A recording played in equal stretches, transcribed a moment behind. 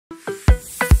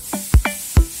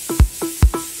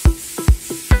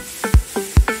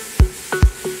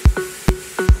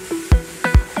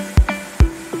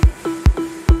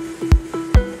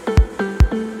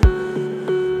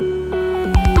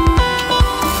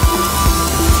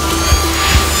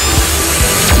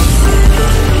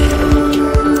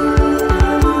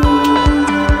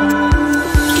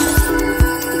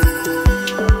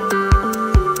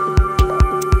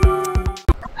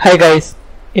Hi guys,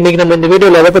 இன்னைக்கு நம்ம இந்த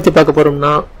வீடியோல எதை பத்தி பார்க்க போறோம்னா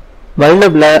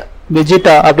vulnhubல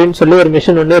Vegeta அப்படினு சொல்லி ஒரு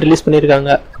மிஷன் ஒன்னு ரிலீஸ் பண்ணிருக்காங்க.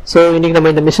 சோ இன்னைக்கு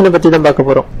நம்ம இந்த மிஷனை பத்தி தான் பார்க்க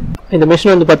போறோம். இந்த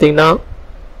மிஷன் வந்து பாத்தீங்கன்னா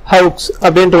ஹவுக்ஸ்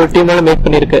அப்படின்ற ஒரு டீமால மேக்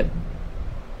பண்ணிருக்கு.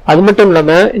 அது மட்டும்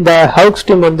இல்லாம இந்த ஹவுக்ஸ்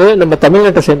டீம் வந்து நம்ம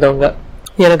தமிழ்நாட்டை சேர்ந்தவங்க.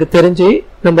 எனக்கு தெரிஞ்சு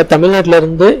நம்ம தமிழ்நாட்டுல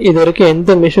இருந்து இதுவரைக்கும் எந்த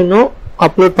மிஷனும்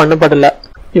அப்லோட் பண்ணப்படல.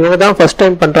 இவங்க தான் ஃபர்ஸ்ட்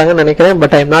டைம் பண்றாங்கன்னு நினைக்கிறேன்,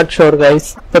 but I am not sure guys.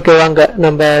 Okay வாங்க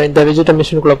நம்ம இந்த Vegeta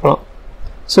மிஷனுக்குள்ள போலாம்.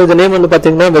 ஸோ இந்த நேம் வந்து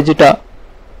பார்த்தீங்கன்னா Vegeta.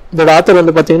 இதோட ஆத்தர்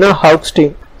வந்து பார்த்தீங்கன்னா ஹவுக்ஸ்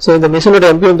டீம். ஸோ இந்த மிஷனோட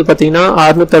எம்பி வந்து பார்த்தீங்கன்னா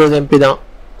 660 எம்பி தான்.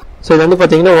 ஸோ இது வந்து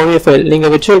பார்த்தீங்கன்னா OVA ஃபைல்.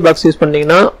 நீங்கள் விர்ச்சுவல் பாக்ஸ் யூஸ்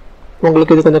பண்ணீங்கன்னா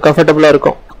உங்களுக்கு இது கொஞ்சம் கம்ஃபர்டபுளாக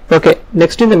இருக்கும். ஓகே,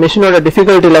 நெக்ஸ்ட் இந்த மிஷனோட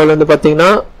டிஃபிகல்ட்டி லெவல் வந்து பார்த்தீங்கன்னா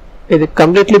இது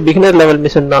கம்ப்ளீட்லி பிகினர் லெவல்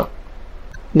மிஷன் தான்.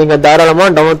 நீங்கள் தாராளமாக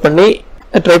டவுன்லோட் பண்ணி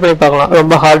ட்ரை பண்ணி பார்க்கலாம்,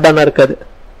 ரொம்ப ஹார்டான இருக்காது.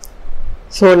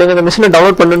 ஸோ நீங்கள் இந்த மிஷனை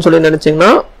டவுன்லோட் பண்ணணும்னு சொல்லி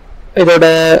நினச்சிங்கன்னா இதோட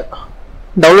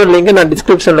டவுன்லோட் லிங்க் நான்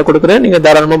டிஸ்கிரிப்ஷனில் கொடுக்குறேன், நீங்கள்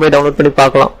தாராளமாக போய் டவுன்லோட் பண்ணி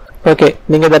பார்க்கலாம். ஓகே,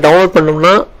 நீங்கள் இதை டவுன்லோட்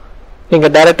பண்ணணும்னா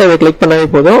நீங்கள் டேரெக்டாக இதை கிளிக் பண்ணாவே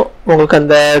போதும், உங்களுக்கு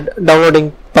அந்த டவுன்லோடிங்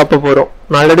பாப்பப் வரும்.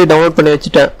 நான் ஆல்ரெடி டவுன்லோட் பண்ணி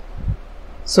வச்சுட்டேன்.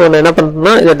 ஸோ நான் என்ன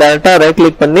பண்ணுறேன்னா இதை டேரெக்டாக ரைட்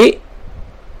கிளிக் பண்ணி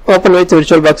ஓப்பன் வித்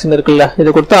விர்ச்சுவல் பாக்ஸ்னு இருக்குல்ல, இது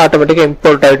கொடுத்தா ஆட்டோமேட்டிக்காக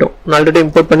இம்போர்ட் ஆகிடும். நான் ஆல்ரெடி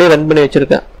இம்போர்ட் பண்ணி ரன் பண்ணி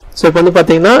வச்சிருக்கேன். ஸோ இப்போ வந்து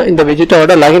பார்த்தீங்கன்னா இந்த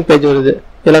Vegetaவோட லாகின் பேஜ் வருது.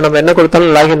 இதில் நம்ம என்ன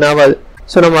கொடுத்தாலும் லாகின் ஆகாது.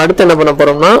 ஸோ நம்ம அடுத்து என்ன பண்ண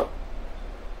போகிறோம்னா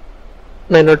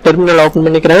நான் என்னோட டெர்மினல் ஓப்பன்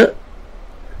பண்ணிக்கிறேன்.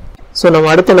 ஸோ நம்ம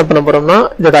அடுத்து என்ன பண்ண போகிறோம்னா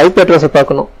இதோட ஐபி அட்ரஸை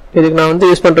பார்க்கணும். இதுக்கு நான் வந்து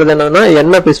யூஸ் பண்ணுறது என்னன்னா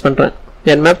nmap யூஸ் பண்ணுறேன்,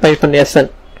 nmap-sn.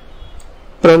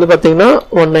 அப்புறம் வந்து பார்த்தீங்கன்னா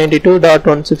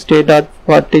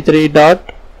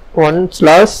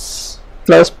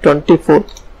 192.168.43.1/24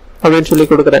 அப்படின்னு சொல்லி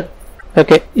கொடுக்குறேன்.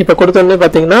 ஓகே, இப்போ கொடுத்தோடனே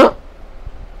பார்த்தீங்கன்னா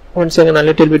ஒன் செகண்ட் நான்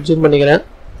லிட்டில் பிட் ஜூம் பண்ணிக்கிறேன்.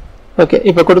 ஓகே,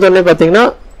 இப்போ கொடுத்தோடனே பார்த்தீங்கன்னா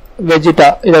Vegeta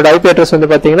இதோட ஐபி அட்ரஸ் வந்து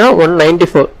பார்த்தீங்கன்னா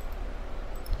 194.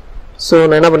 ஸோ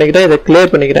நான் என்ன பண்ணிக்கிறேன், இதை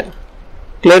கிளியர் பண்ணிக்கிறேன்.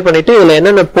 கிளியர் பண்ணிட்டு இதில்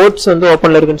என்னென்ன போர்ட்ஸ் வந்து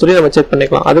ஓப்பனில் இருக்குன்னு சொல்லி நம்ம செக்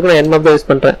பண்ணிக்கலாம். அதுக்கு நான் nmap யூஸ்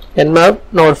பண்ணுறேன். nmap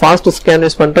நான் ஒரு ஃபாஸ்ட் ஸ்கேன்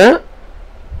யூஸ் பண்ணுறேன்,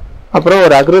 அப்புறம்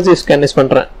ஒரு அக்ரெசிவ் ஸ்கேன் யூஸ்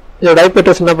பண்ணுறேன். இதோட ஐபி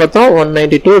அட்ரஸ் என்ன பார்த்தோம்,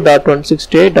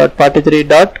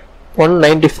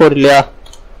 192.168.43.194 இல்லையா?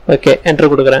 ஓகே,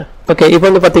 என்டர் கொடுக்குறேன். ஓகே, இப்போ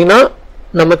வந்து பார்த்தீங்கன்னா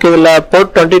நமக்கு இதில்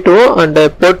போர்ட் 22 அண்ட்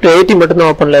போர்ட் 80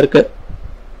 மட்டும்தான் ஓப்பனில் இருக்குது.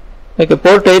 ஓகே,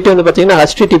 போர்ட் 80 வந்து பார்த்தீங்கன்னா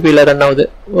HTTPல ரன் ஆகுது.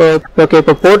 ஓகே,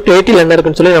 இப்போ போர்ட் 80ல் என்ன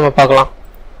இருக்குன்னு சொல்லி நம்ம பார்க்கலாம்.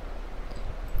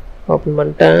 ஓப்பன்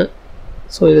பண்ணிட்டேன்.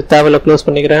 ஸோ இது தேவையில்ல, க்ளோஸ்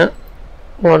பண்ணிக்கிறேன்.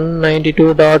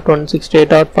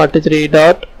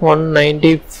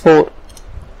 192.168.43.194.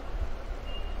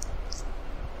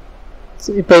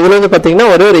 இப்போ இதில் வந்து பார்த்தீங்கன்னா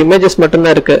ஒரே ஒரு இமேஜஸ்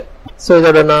மட்டும்தான் இருக்கு. ஸோ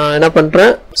இதோட நான் என்ன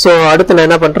பண்ணுறேன், ஸோ அடுத்து நான்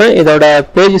என்ன பண்ணுறேன், இதோட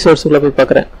பேஜ் சோர்ஸுக்குள்ள போய்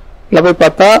பார்க்குறேன். இதில் போய்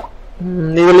பார்த்தா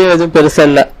இதுலேயும் எதுவும் பெருசாக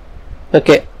இல்லை.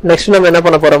 ஓகே, நெக்ஸ்ட் நம்ம என்ன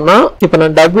பண்ண போறோம்னா இப்போ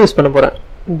நான் டப் யூஸ் பண்ண போறேன்.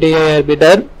 dirb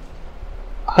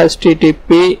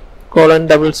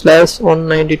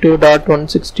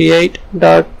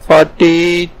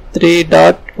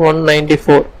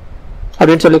http://192.168.43.194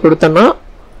 அப்படின்னு சொல்லி கொடுத்தோம்னா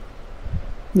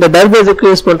இந்த டப் எதுக்கு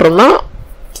யூஸ் பண்றோம்னா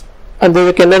அந்த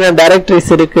இதுக்கு என்னென்ன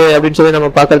டைரக்டரிஸ் இருக்கு அப்படின்னு சொல்லி நம்ம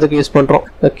பார்க்கறதுக்கு யூஸ் பண்றோம்.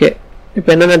 ஓகே, இப்போ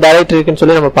என்னென்ன டைரக்டரி இருக்குன்னு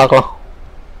சொல்லி நம்ம பார்க்கலாம்.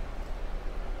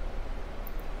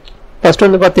 ஃபர்ஸ்ட்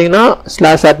வந்து பார்த்தீங்கன்னா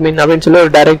 /admin அப்படின்னு சொல்லி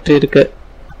ஒரு டைரக்டரி இருக்கு.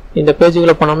 இந்த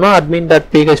பேஜுக்குள்ள போனோம்னா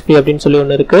admin.php அப்படின்னு சொல்லி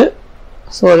ஒன்று இருக்கு.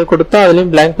 ஸோ அது கொடுத்தா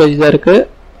அதுலேயும் blank பேஜ் தான் இருக்கு.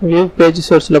 வியூ பேஜ்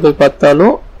சோர்ஸில் போய்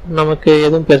பார்த்தாலும் நமக்கு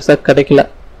எதுவும் பெருசாக கிடைக்கல.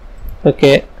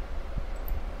 ஓகே,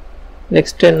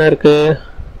 நெக்ஸ்ட் என்ன இருக்கு,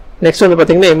 நெக்ஸ்ட் வந்து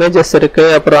பார்த்தீங்கன்னா இமேஜஸ் இருக்கு,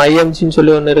 அப்புறம் imgன்னு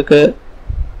சொல்லி ஒன்று இருக்கு.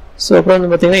 ஸோ அப்புறம்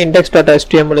வந்து பார்த்தீங்கன்னா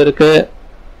index.html இருக்கு.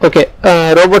 ஓகே,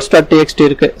 robots.txt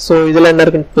இருக்கு. ஸோ இதில் என்ன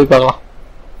இருக்குன்னு போய் பார்க்கலாம்.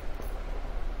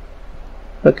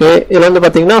 ஓகே, இதில் வந்து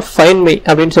பார்த்தீங்கன்னா find me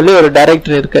அப்படின்னு சொல்லி ஒரு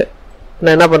டைரக்டரி இருக்கு.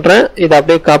 நான் என்ன பண்ணுறேன், இதை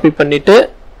அப்படியே காப்பி பண்ணிட்டு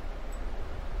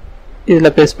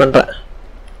இதில் பேஸ்ட் பண்ணுறேன்.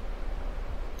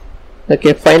 ஓகே,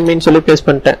 find me சொல்லி பேஸ்ட்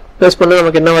பண்ணிட்டேன். பேஸ்ட் பண்ண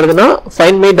நமக்கு என்ன வருதுன்னா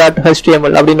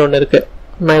findme.html அப்படின்னு ஒன்று இருக்கு.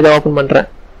 நான் இதை ஓப்பன் பண்ணுறேன்.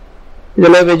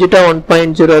 இதில் Vegeta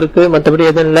 1.0 இருக்கு, மற்றபடி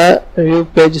எதுவும் இல்லை. வியூ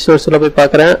பேஜ் சோர்ஸில் போய்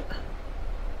பார்க்குறேன்.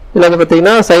 இதில் வந்து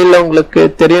பார்த்தீங்கன்னா சைடில் உங்களுக்கு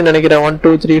தெரியும் நினைக்கிறேன் 1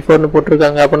 2 3 4ன்னு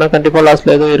போட்டிருக்காங்க. அப்படின்னா கண்டிப்பாக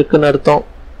லாஸ்ட்டில் எதுவும் இருக்குன்னு அர்த்தம்.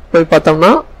 போய்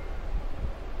பார்த்தோம்னா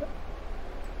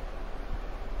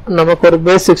நமக்கு ஒரு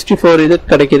பேஸ் 64 இது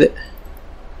கிடைக்குது.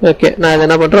 ஓகே, நான் இதை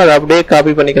என்ன பண்ணுறேன், அதை அப்படியே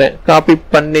காப்பி பண்ணிக்கிறேன். காப்பி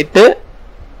பண்ணிட்டு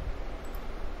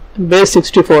பேஸ்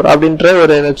 64 அப்படின்ற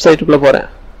ஒரு வெப்சைட்டுக்குள்ளே போகிறேன்.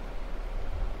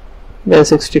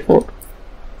 பேஸ் 64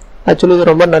 ஆக்சுவலி இது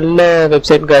ரொம்ப நல்ல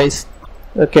வெப்சைட் கைஸ்.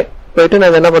 ஓகே, போயிட்டு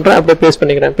நான் இதை என்ன பண்ணுறேன், அப்படியே பேஸ்ட்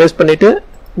பண்ணிக்கிறேன். பேஸ்ட் பண்ணிவிட்டு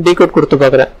டீகோட் கொடுத்து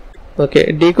பார்க்குறேன். ஓகே,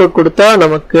 டீகோட் கொடுத்தா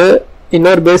நமக்கு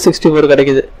இன்னொரு பேஸ் 64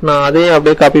 கிடைக்குது. நான் அதையும்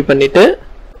அப்படியே காப்பி பண்ணிட்டு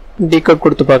டீகோட்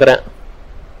கொடுத்து பார்க்குறேன்.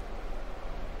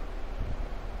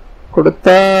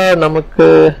 கொடுத்தா நமக்கு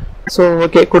So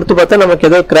okay, கொடுத்து பார்த்தா நமக்கு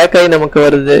ஏதோ கிராக் ஆகி நமக்கு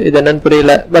வருது. இது என்னன்னு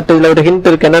புரியல. பட் இதுல ஒரு ஹிண்ட்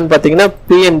இருக்கு. என்னன்னு பாத்தீங்கன்னா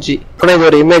PNG. ஆனா இது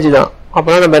ஒரு இமேஜ் தான்.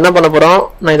 அப்போனா நம்ம என்ன பண்ண போகிறோம்,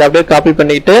 நான் இதை அப்படியே காப்பி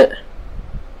பண்ணிட்டு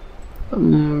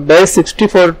base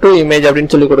 64 to image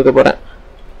அப்படின்னு சொல்லி கொடுக்க போகிறேன்.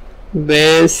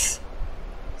 base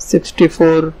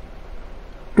 64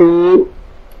 to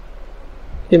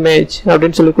image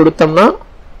அப்படின்னு சொல்லி கொடுத்தோம்னா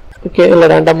ஓகே, இல்லை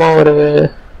ரேண்டமாக ஒரு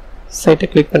சைட்டை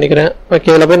கிளிக் பண்ணிக்கிறேன். ஓகே,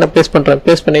 இதில் போய் நான் பேஸ்ட் பண்ணுறேன்.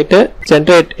 பேஸ்ட் பண்ணிவிட்டு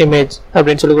ஜென்ரேட் இமேஜ்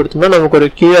அப்படின்னு சொல்லி கொடுத்தோம்னா நமக்கு ஒரு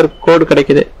QR கோடு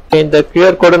கிடைக்குது. இந்த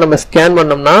QR கோடை நம்ம ஸ்கேன்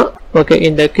பண்ணோம்னா ஓகே,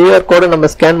 இந்த QR கோடை நம்ம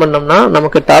ஸ்கேன் பண்ணோம்னா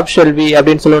நமக்கு டாப் ஷெல் வி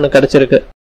அப்படின்னு சொல்லி ஒன்று கிடச்சிருக்கு.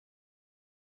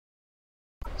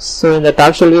 ஸோ இந்த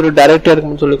டாப் ஷெல் வி ஒரு டைரக்டரி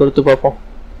இருக்குன்னு சொல்லி கொடுத்து பார்ப்போம்.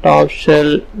 டாப்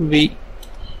ஷெல் வி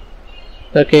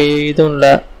ஓகே, இதுவும்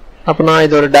இல்லை. அப்போனா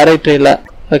இது ஒரு டைரக்டரி இல்லை.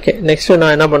 ஓகே, நெக்ஸ்ட்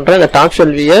நான் என்ன பண்ணுறேன், இந்த டாப்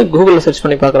ஷெல் வியை கூகுளில் சர்ச்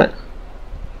பண்ணி பார்க்குறேன்.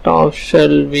 டாப்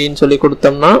ஷெல் வின்னு சொல்லி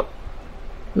கொடுத்தோம்னா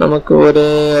நமக்கு ஒரு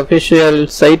அஃபிஷியல்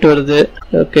சைட் வருது.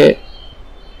 ஓகே,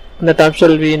 இந்த டாப்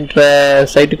ஷெல் வின்ற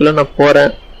சைட்டுக்குள்ளே நான்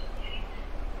போகிறேன்.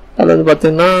 அதில் வந்து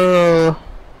பார்த்தீங்கன்னா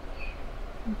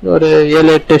ஒரு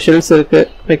 7-8 ஷெல்ஸ் இருக்குது.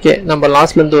 ஓகே, நம்ம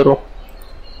லாஸ்ட்லேருந்து வருவோம்.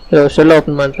 ஒரு ஷெல்லை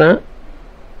ஓப்பன் பண்ணுறேன்.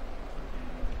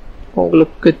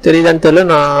 உங்களுக்கு தெரியுதான்னு தெரியல,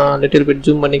 நான் லிட்டில் பிட்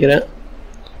ஜூம் பண்ணிக்கிறேன்.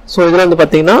 ஸோ இதில் வந்து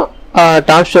பார்த்தீங்கன்னா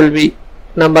டாப் ஷெல் வி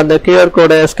நம்ம அந்த QR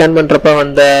கோடை ஸ்கேன் பண்ணுறப்ப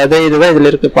வந்த அதே இதுதான் இதில்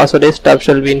இருக்குது. பாஸ்வேர்ட் இஸ் டாப்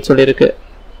ஷெல் வின்னு சொல்லியிருக்கு.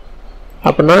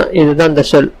 அப்படின்னா இதுதான் இந்த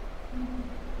ஷெல்.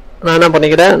 நான் என்ன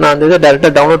பண்ணிக்கிறேன், நான் அந்த இதை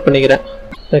டேரெக்டாக டவுன்லோட் பண்ணிக்கிறேன்.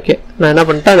 ஓகே, நான் என்ன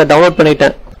பண்ணிட்டேன், அதை டவுன்லோட்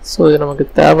பண்ணிட்டேன். ஸோ இது நமக்கு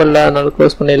தேவையில்லை, அதனால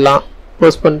க்ளோஸ் பண்ணிடலாம்.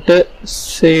 க்ளோஸ் பண்ணிட்டு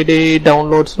CD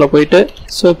டவுன்லோட்ஸில் போயிட்டு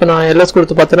ஸோ இப்போ நான் LS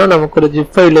கொடுத்து பார்த்தோன்னா நமக்கு ஒரு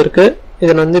ஜிப் ஃபைல் இருக்குது.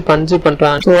 இதை வந்து இப்போ அன்ஜிப்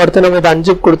பண்ணுறேன். ஸோ அடுத்து நம்ம இதை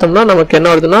அன்ஜிப் கொடுத்தோம்னா நமக்கு என்ன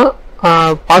வருதுன்னா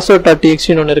password.txt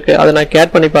ஒன்று இருக்குது. அதை நான்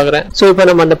கேட் பண்ணி பார்க்குறேன். ஸோ இப்போ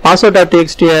நம்ம அந்த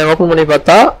password.txt ஓப்பன் பண்ணி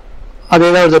பார்த்தா அதே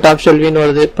தான் வருது, டாப் ஷெல் வின்னு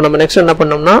வருது. இப்போ நம்ம நெக்ஸ்ட் என்ன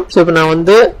பண்ணோம்னா ஸோ இப்போ நான்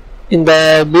வந்து இந்த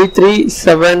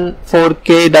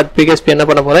b374k.php என்ன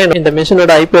பண்ண போகிறேன், இந்த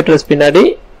மிஷினோட IP அட்ரஸ் பின்னாடி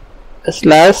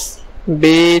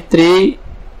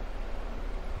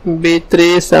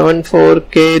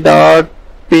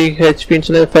b374k.phpன்னு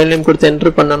சொல்லி ஃபைல் நேம் கொடுத்து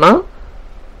என்ட்ரு பண்ணனா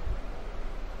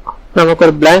நமக்கு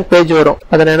ஒரு blank பேஜ் வரும்.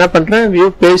 அதை நான் என்ன பண்றேன், வியூ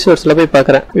பேஜ் சோர்ஸ்ல போய்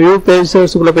பார்க்குறேன். வியூ பேஜ்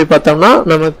சோர்ஸுக்குள்ள போய் பார்த்தோம்னா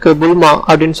நமக்கு புல்மா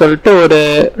அப்படின்னு சொல்லிட்டு ஒரு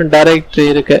டைரக்டரி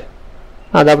இருக்கு.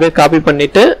 அதை அப்படியே காப்பி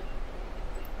பண்ணிட்டு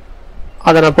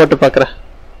அதை நான் போட்டு பார்க்குறேன்.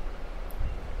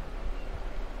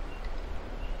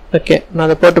 ஓகே, நான்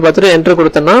அதை போட்டு பார்த்துட்டு என்ட்ரு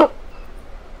கொடுத்தேன்னா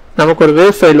நமக்கு ஒரு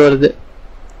வேவ் ஃபைல் வருது.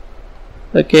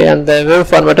 ஓகே, அந்த வேவ்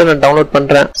ஃபார்மேட்டை நான் டவுன்லோட்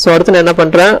பண்ணுறேன். ஸோ அடுத்து நான் என்ன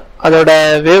பண்ணுறேன், அதோட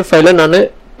வேவ் ஃபைலை நான்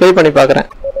ப்ளே பண்ணி பார்க்குறேன்.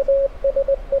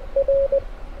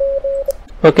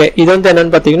 ஓகே, இது வந்து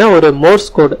என்னன்னு பார்த்தீங்கன்னா ஒரு மோர்ஸ்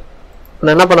கோடு.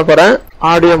 நான் என்ன பண்ண போகிறேன்,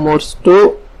 ஆடியோ மோர்ஸ் டு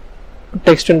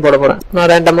டெக்ஸ்ட்னு போட போகிறேன். நான்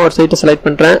ரேண்டமாக ஒரு சைட்டை செலக்ட்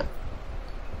பண்ணுறேன்.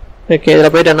 ஓகே,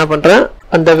 இதில் போயிட்டு என்ன பண்ணுறேன்,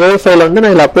 அந்த வேவ் ஃபைலை வந்து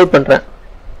நான் இதில் அப்லோட் பண்ணுறேன்.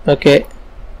 ஓகே,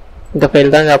 இந்த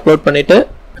ஃபைல் தான் இங்கே அப்லோட் பண்ணிவிட்டு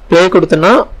ப்ளே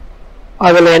கொடுத்தேன்னா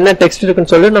அதில் என்ன டெக்ஸ்ட்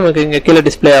இருக்குன்னு சொல்லி நமக்கு இங்கே கீழே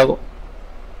டிஸ்பிளே ஆகும்.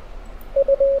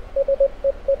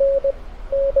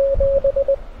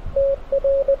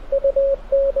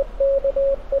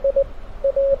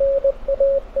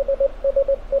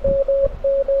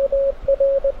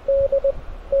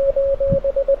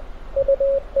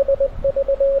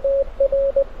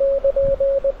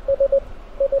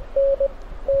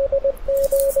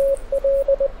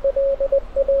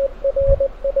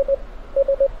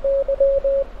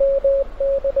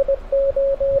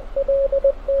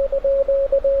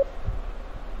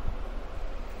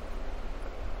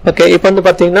 ஓகே, இப்போ வந்து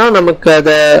பார்த்தீங்கன்னா நமக்கு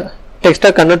அதை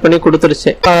டெக்ஸ்ட்டாக கன்வெர்ட் பண்ணி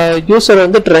கொடுத்துருச்சு. யூசர்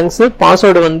வந்து ட்ரங்க்ஸ்,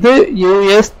 பாஸ்வேர்டு வந்து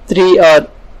US3R,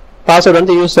 பாஸ்வேர்டு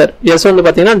வந்து யூசர், எஸ் வந்து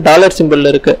பார்த்தீங்கன்னா டாலர் சிம்பிள்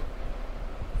இருக்கு.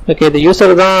 ஓகே, இது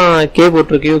யூசர் தான் கே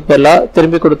போட்டிருக்கு, யூக்கு பதிலாக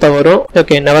திரும்பி கொடுத்தா வரும்.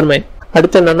 Okay, never mind.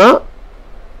 அடுத்து என்னன்னா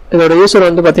இதோட யூசர்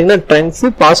வந்து பார்த்தீங்கன்னா ட்ரங்க்ஸ்,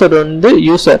 பாஸ்வேர்டு வந்து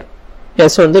யூசர்,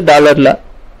 எஸ் வந்து டாலரில்.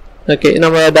 ஓகே,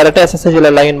 நம்ம டேரெக்டாக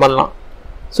SSHல லாகின் பண்ணலாம்.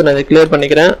 ஸோ நான் இதை கிளியர்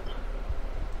பண்ணிக்கிறேன்.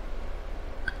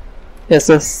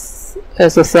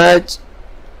 SSH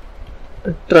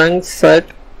trunks at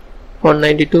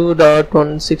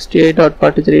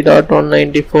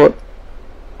 192.168.43.194.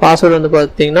 பாஸ்வேர்டு வந்து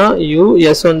பார்த்தீங்கன்னா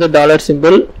US வந்து டாலர்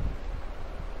சிம்பிள்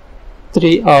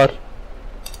 3R.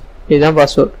 இதுதான்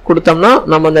பாஸ்வேர்டு. கொடுத்தோம்னா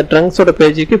நம்ம அந்த ட்ரங்க்ஸோட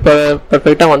பேஜுக்கு இப்போ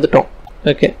பர்ஃபெக்டாக வந்துட்டோம்.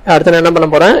 ஓகே, அடுத்து நான் என்ன பண்ண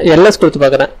போகிறேன், LS கொடுத்து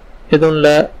பார்க்குறேன். எதுவும்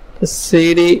இல்லை,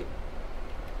 CD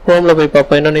ஹோமில் போய்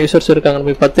பார்ப்போம் என்னென்ன யூசர்ஸ் இருக்காங்கன்னு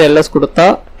போய் பார்த்து LS கொடுத்தா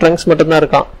ட்ரங்க்ஸ் மட்டும்தான்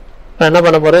இருக்கான். நான் என்ன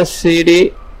பண்ண போகிறேன், CD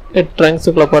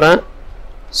ட்ரங்க்ஸுக்குள்ளே போகிறேன்.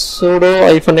 சூடோ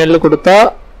 -L கொடுத்தா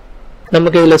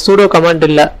நமக்கு இதில் சூடோ கமாண்ட்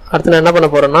இல்லை. அடுத்து நான் என்ன பண்ண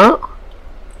போகிறேன்னா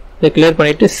இதை கிளியர்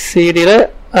பண்ணிவிட்டு CDயில்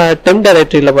டெம்ப்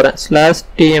டைரக்டரியில் போகிறேன்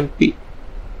 /tmp.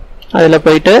 அதில்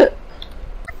போயிட்டு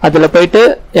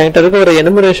என்கிட்ட இருக்க ஒரு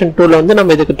எனுமரேஷன் டூலை வந்து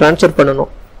நம்ம இதுக்கு ட்ரான்ஸ்ஃபர்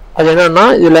பண்ணணும். அது என்னன்னா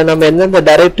இதில் நம்ம எந்தெந்த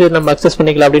டைரக்டரி நம்ம அக்சஸ்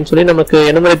பண்ணிக்கலாம் அப்படின்னு சொல்லி நமக்கு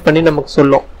எனுமரேட் பண்ணி நமக்கு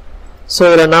சொல்லும். ஸோ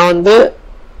இதில் நான் வந்து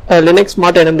Linux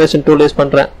smart enumeration tool use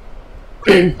பண்ணுறேன்.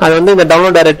 அது வந்து இந்த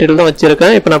டவுன்லோட் டைரக்டரியில் தான்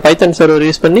வச்சுருக்கேன். இப்போ நான் பைத்தன் சர்வர்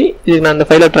யூஸ் பண்ணி இதுக்கு நான் அந்த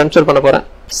ஃபைலை ட்ரான்ஸ்ஃபர் பண்ண போகிறேன்.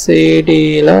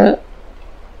 சிடியில்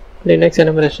லினக்ஸ்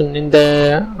எனுமரேஷன் இந்த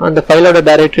அந்த ஃபைலோட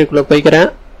டைரக்டரிக்குள்ளே போய்க்கிறேன்.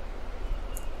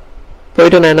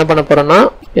 போயிட்டு நான் என்ன பண்ண போகிறேன்னா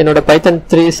என்னோட பைத்தன்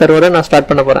 3 சர்வரை நான் ஸ்டார்ட்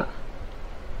பண்ண போகிறேன்.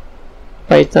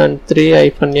 பைத்தன்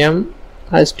 3-m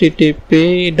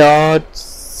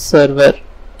http.server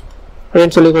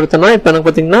அப்படின்னு சொல்லி கொடுத்தோன்னா இப்போ எனக்கு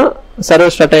பார்த்தீங்கன்னா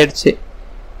சர்வர் ஸ்டார்ட் ஆகிடுச்சு.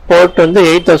 போர்ட் வந்து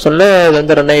 8000ல் இது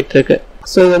வந்து ரன் ஆகிட்டு இருக்கு.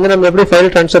 ஸோ இது வந்து நம்ம எப்படி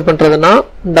ஃபைல் ட்ரான்ஸ்ஃபர் பண்ணுறதுன்னா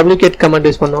டப்ளிகேட் கமெண்ட்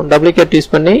யூஸ் பண்ணுவோம். டப்ளிகேட்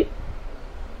யூஸ் பண்ணி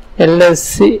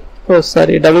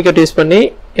டப்ளிகேட் யூஸ் பண்ணி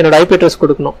என்னோட ஐபி அட்ரஸ்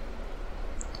கொடுக்கணும்.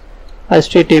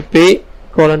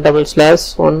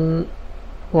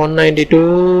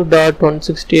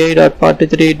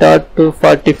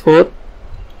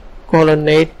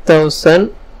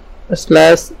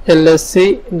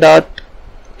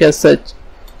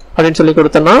 அப்படின்னு சொல்லி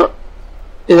கொடுத்தோன்னா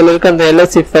இதில் இருக்க அந்த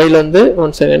எல்எஸ்சி ஃபைல் வந்து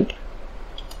 1 செகண்ட்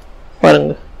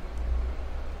பாருங்க.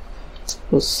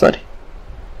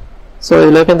 ஸோ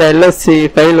இதில் இருக்க இந்த எல்எஸ்சி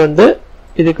ஃபைல் வந்து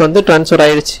இதுக்கு வந்து ட்ரான்ஸ்ஃபர்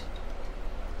ஆயிடுச்சு.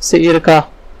 சரி இருக்கா?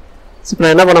 இப்போ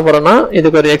நான் என்ன பண்ண போகிறேன்னா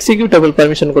இதுக்கு ஒரு எக்ஸிக்யூட்டபிள்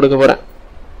பர்மிஷன் கொடுக்க போகிறேன்.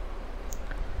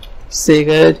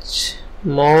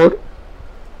 chmod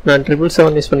நான்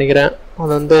 777 யூஸ் பண்ணிக்கிறேன்.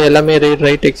 அது வந்து எல்லாமே ரீட்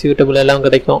ரைட் எக்ஸிக்யூட்டபிள் எல்லாம்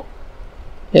கிடைக்கும்.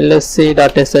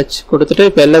 lsc.sh கொடுத்துட்டு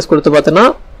இப்போ ls கொடுத்து பார்த்தோன்னா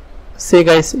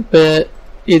கைஸ் இப்போ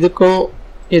இதுக்கும்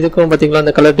பார்த்தீங்களா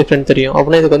அந்த கலர் டிஃப்ரெண்ட் தெரியும்.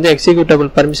 அப்படின்னா இதுக்கு வந்து எக்ஸிக்யூட்டபிள்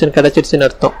பர்மிஷன் கிடச்சிருச்சுன்னு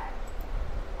அர்த்தம்.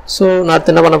 ஸோ நான்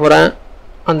என்ன பண்ண போகிறேன்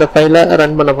அந்த ஃபைலை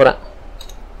ரன் பண்ண போகிறேன்.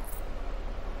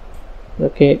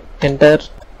 Okay enter.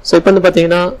 ஸோ இப்போ வந்து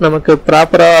பார்த்தீங்கன்னா நமக்கு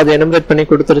ப்ராப்பராக அதை எனுமரேட் பண்ணி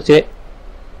கொடுத்துருச்சு.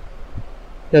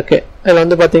 ஓகே அதில்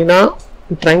வந்து பார்த்தீங்கன்னா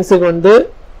ட்ரங்க்ஸுக்கு வந்து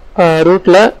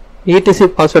ரூட்டில் இடிசி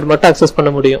பாஸ்வேர்ட் மட்டும் அக்சஸ் பண்ண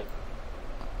முடியும்.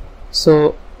 ஸோ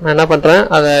நான் என்ன பண்ணுறேன்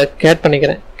அதை கேட்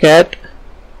பண்ணிக்கிறேன். cat/etc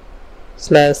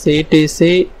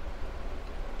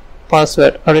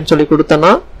பாஸ்வேர்ட் அப்படின்னு சொல்லி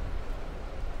கொடுத்தோன்னா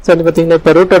ஸோ வந்து பார்த்தீங்கன்னா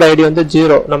இப்போ ரூட்டோட ஐடி வந்து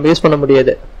 0 நம்ம யூஸ் பண்ண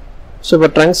முடியாது. ஸோ இப்போ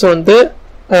ட்ரங்க்ஸ் வந்து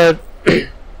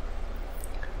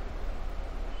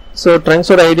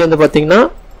ட்ரங்க்ஸோட ஐடி வந்து பார்த்தீங்கன்னா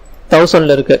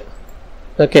 1000ல் இருக்கு.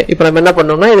 ஓகே இப்போ நம்ம என்ன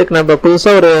பண்ணோம்னா இதுக்கு நம்ம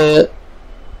புதுசாக ஒரு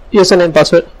யூசர் நேம்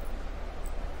பாஸ்வேர்ட்.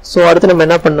 ஸோ அடுத்து நம்ம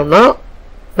என்ன பண்ணோம்னா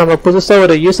நம்ம புதுசாக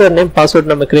ஒரு யூசர் நேம்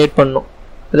பாஸ்வேர்ட் நம்ம கிரியேட் பண்ணணும்.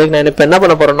 அதுக்கு நான் இப்போ என்ன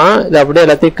பண்ண போகிறேன்னா இதை அப்படியே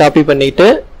எல்லாத்தையும் காப்பி பண்ணிவிட்டு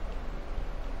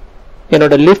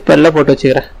என்னோட லீஃப் பெல்ல போட்டு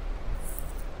வச்சுக்கிறேன்.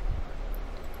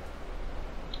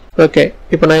 ஓகே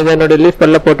இப்போ நான் இதை என்னோட லீஃப்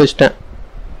பெல்ல போட்டு வச்சிட்டேன்.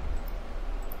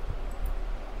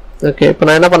 ஓகே இப்போ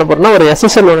நான் என்ன பண்ண போகிறேன்னா ஒரு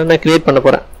SSL ஒன்று நான் கிரியேட் பண்ண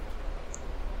போகிறேன்.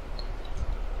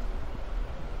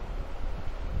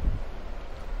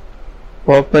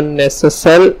 ஓப்பன்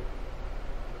SSL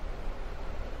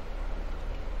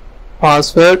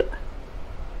பாஸ்வேர்ட்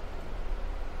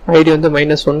ஐடி வந்து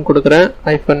 -1 கொடுக்குறேன்.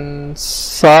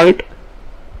 -salt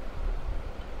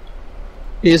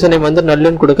யூசர் நேம் வந்து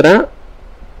நல்லுன்னு கொடுக்குறேன்.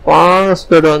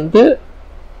 பாஸ்வேர்டு வந்து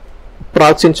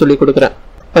ப்ராக்ஸின்னு சொல்லி கொடுக்குறேன்.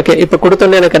 ஓகே இப்போ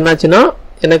கொடுத்தோன்னே எனக்கு என்னாச்சுன்னா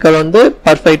எனக்கு அது வந்து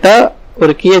பர்ஃபெக்டாக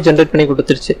ஒரு கீயை ஜென்ரேட் பண்ணி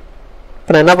கொடுத்துருச்சு.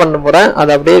 இப்போ நான் என்ன பண்ண போகிறேன்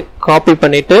அதை அப்படியே காப்பி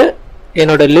பண்ணிவிட்டு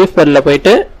என்னோட லீஃப் பெல்ல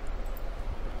போயிட்டு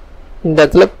இந்த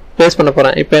இடத்துல பேஸ்ட் பண்ண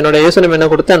போகிறேன். இப்போ என்னோட யூசர் நேம் என்ன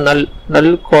கொடுத்தேன்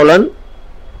நல் கோலன்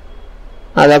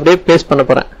அதை அப்படியே பேஸ்ட் பண்ண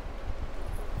போகிறேன்.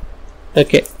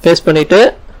 ஓகே பேஸ்ட் பண்ணிவிட்டு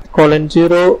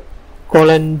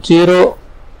 :0:0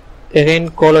 again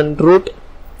 :root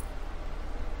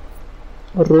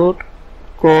 :/root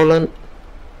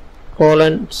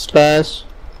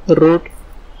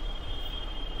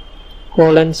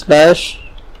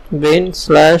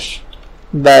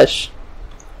 :bin/bash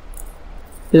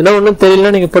இதெல்லாம் ஒன்றும்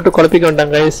தெரியலன்னா நீங்கள் போட்டு குழப்பிக்க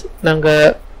வேண்டாம் கைஸ்.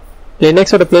 நாங்கள்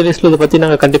லினக்ஸோட பிளேலிஸ்ட்டில் இதை பற்றி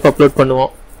நாங்கள் கண்டிப்பாக அப்லோட்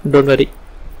பண்ணுவோம். Don't worry.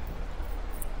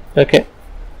 Okay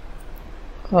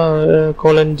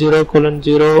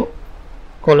 :0:0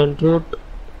 :root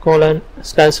 :/root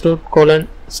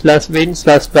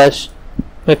 :bin/bash.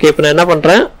 Okay இப்போ நான் என்ன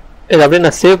பண்ணுறேன் இதை அப்படியே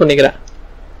நான் சேவ் பண்ணிக்கிறேன்.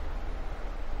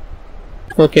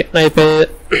 ஓகே நான்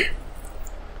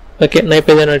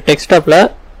இப்போ என்னோட டெஸ்க்டாப்பில்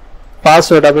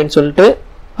பாஸ்வேர்டு அப்படின்னு சொல்லிட்டு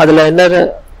அதில் என்ன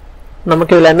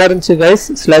நமக்கு இதில் என்ன இருந்துச்சு கைஸ்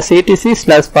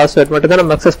 /etc/password மட்டும் தான்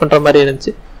நம்ம அக்சஸ் பண்ணுற மாதிரி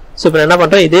இருந்துச்சு. ஸோ இப்போ நான் என்ன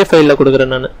பண்ணுறேன் இதே ஃபைலில்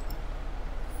கொடுக்குறேன். நான்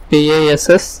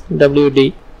passwd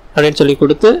அப்படின்னு சொல்லி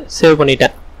கொடுத்து சேவ்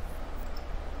பண்ணிட்டேன்.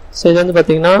 ஸோ இது வந்து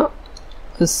பார்த்தீங்கன்னா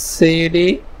cd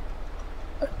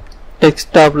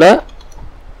டெஸ்க்டாப்பில்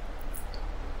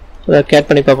கேட்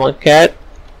பண்ணி பார்ப்போம். கேட்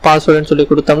பாஸ்வேர்டுன்னு சொல்லி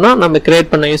கொடுத்தோம்னா நம்ம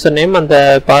கிரியேட் பண்ண யூசர் நேம் அந்த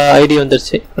ஐடி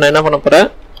வந்துருச்சு. நான் என்ன பண்ண போகிறேன்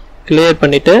கிளியர்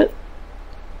பண்ணிவிட்டு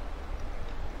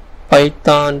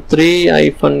python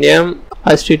 3-m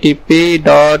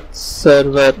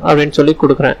http.server அப்படின்னு சொல்லி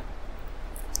கொடுக்குறேன்.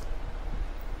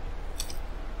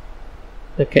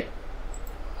 ஓகே,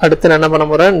 அடுத்து நான் என்ன பண்ண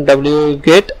போகிறேன்,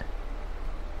 wget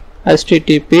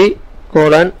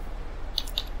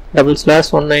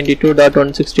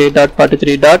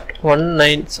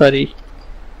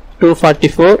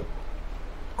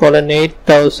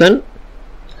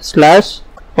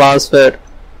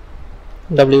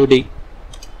wd.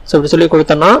 ஸோ இப்படி சொல்லி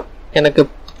கொடுத்தோன்னா எனக்கு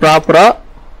ப்ராப்பராக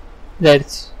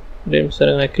இதாகிடுச்சு.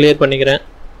 நான் கிளியர் பண்ணிக்கிறேன்.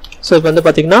 ஸோ இப்போ வந்து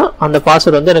பார்த்தீங்கன்னா அந்த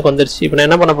பாஸ்வேர்டு வந்து எனக்கு வந்துடுச்சு. இப்போ நான்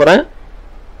என்ன பண்ண போகிறேன்,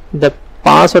 இந்த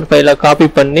பாஸ்வேர்ட் ஃபைலை காப்பி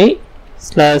பண்ணி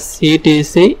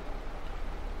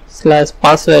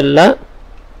 /etc/passwordல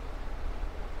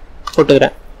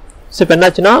போட்டுக்கிறேன். ஸோ இப்போ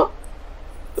என்னாச்சுன்னா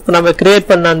இப்போ நம்ம கிரியேட்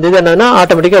பண்ண அந்த இது என்னன்னா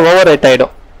ஆட்டோமேட்டிக்காக ஓவர் ரைட்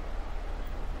ஆகிடும்.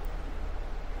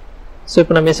 ஸோ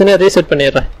இப்போ நான் மிஷினை ரீசெட்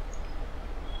பண்ணிடுறேன்.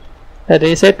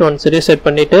 ரீசெட்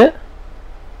பண்ணிவிட்டு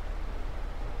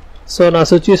ஸோ நான்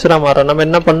சுவிட்ச் யூஸராக மாறேன். நம்ம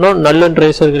என்ன பண்ணோம், நல்லன்ற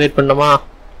யூஸர் கிரியேட் பண்ணோமா,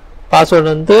 பாஸ்வேர்டு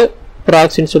வந்து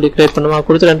ப்ராக்ஸின்னு சொல்லி கிரியேட் பண்ணுமா,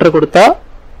 கொடுத்து என்டர் கொடுத்தா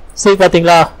சரி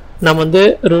பார்த்தீங்களா நம்ம வந்து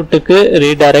ரூட்டுக்கு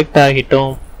ரீடைரக்ட்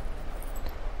ஆகிட்டோம்.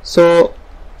 ஸோ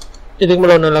இதுக்கு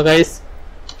மேலே ஒன்றும் இல்லை கைஸ்,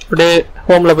 அப்படியே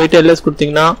ஹோமில் போயிட்டு எல்எஸ்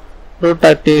கொடுத்தீங்கன்னா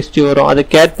root.txt வரும். அதை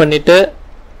கேட் பண்ணி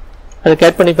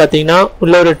பார்த்தீங்கன்னா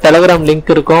உள்ள ஒரு டெலகிராம்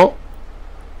லிங்க் இருக்கும்.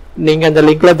 நீங்கள் அந்த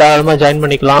லிங்க்கில் தாராளமாக ஜாயின்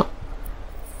பண்ணிக்கலாம்.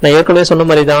 நான் ஏற்கனவே சொன்ன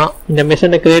மாதிரி தான் இந்த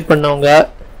மிஷனை கிரியேட் பண்ணவங்க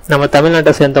நம்ம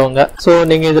தமிழ்நாட்டை சேர்ந்தவங்க. ஸோ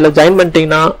நீங்கள் இதில் ஜாயின்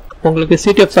பண்ணிட்டீங்கன்னா உங்களுக்கு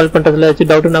CTF சால்வ் பண்ணுறதுல வச்சு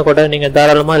டவுட்னா கூட நீங்கள்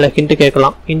தாராளமாக அதில் ஹிண்ட்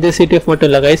கேட்கலாம். இந்த CTF மட்டும்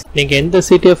இல்லை கைஸ், நீங்கள் எந்த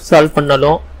CTF சால்வ்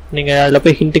பண்ணாலும் நீங்கள் அதில்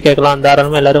போய் ஹிண்ட் கேட்கலாம்.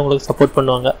 தாராளமாக எல்லோரும் உங்களுக்கு சப்போர்ட்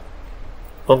பண்ணுவாங்க.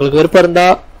 உங்களுக்கு விருப்பம்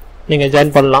இருந்தால் நீங்கள்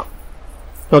ஜாயின் பண்ணலாம்.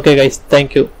 Okay guys,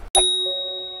 thank you.